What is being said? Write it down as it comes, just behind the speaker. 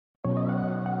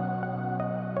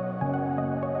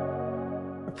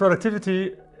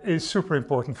productivity is super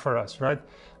important for us, right?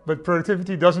 But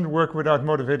productivity doesn't work without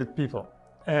motivated people.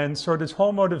 And so this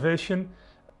whole motivation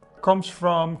comes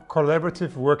from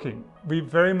collaborative working. We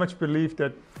very much believe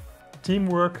that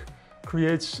teamwork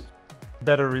creates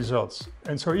better results.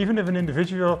 And so even if an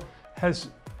individual has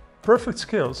perfect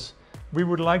skills, we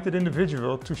would like that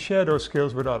individual to share those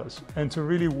skills with others and to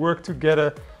really work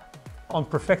together on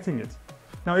perfecting it.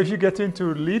 Now, if you get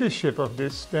into leadership of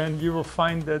this, then you will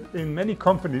find that in many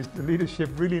companies, the leadership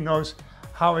really knows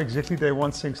how exactly they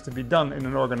want things to be done in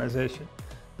an organization.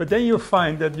 But then you'll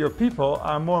find that your people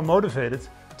are more motivated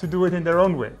to do it in their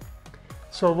own way.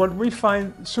 So what we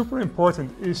find super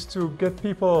important is to get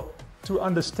people to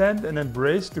understand and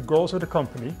embrace the goals of the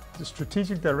company, the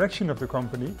strategic direction of the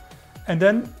company, and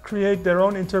then create their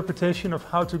own interpretation of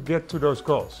how to get to those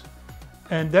goals.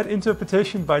 And that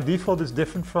interpretation by default is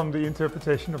different from the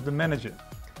interpretation of the manager.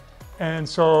 And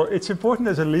so it's important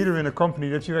as a leader in a company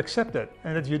that you accept that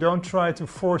and that you don't try to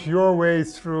force your way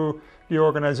through the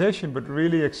organization, but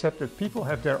really accept that people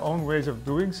have their own ways of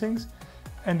doing things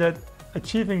and that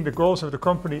achieving the goals of the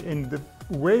company in the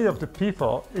way of the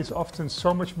people is often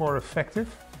so much more effective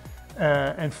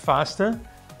and faster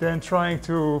than trying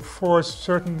to force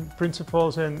certain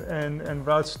principles and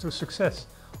routes to success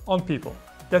on people.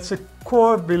 That's a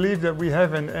core belief that we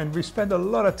have, and we spend a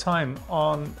lot of time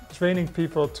on training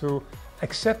people to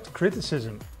accept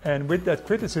criticism. And with that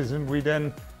criticism, we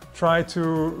then try to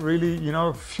really,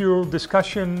 fuel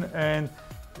discussion and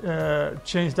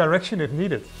change direction if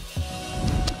needed.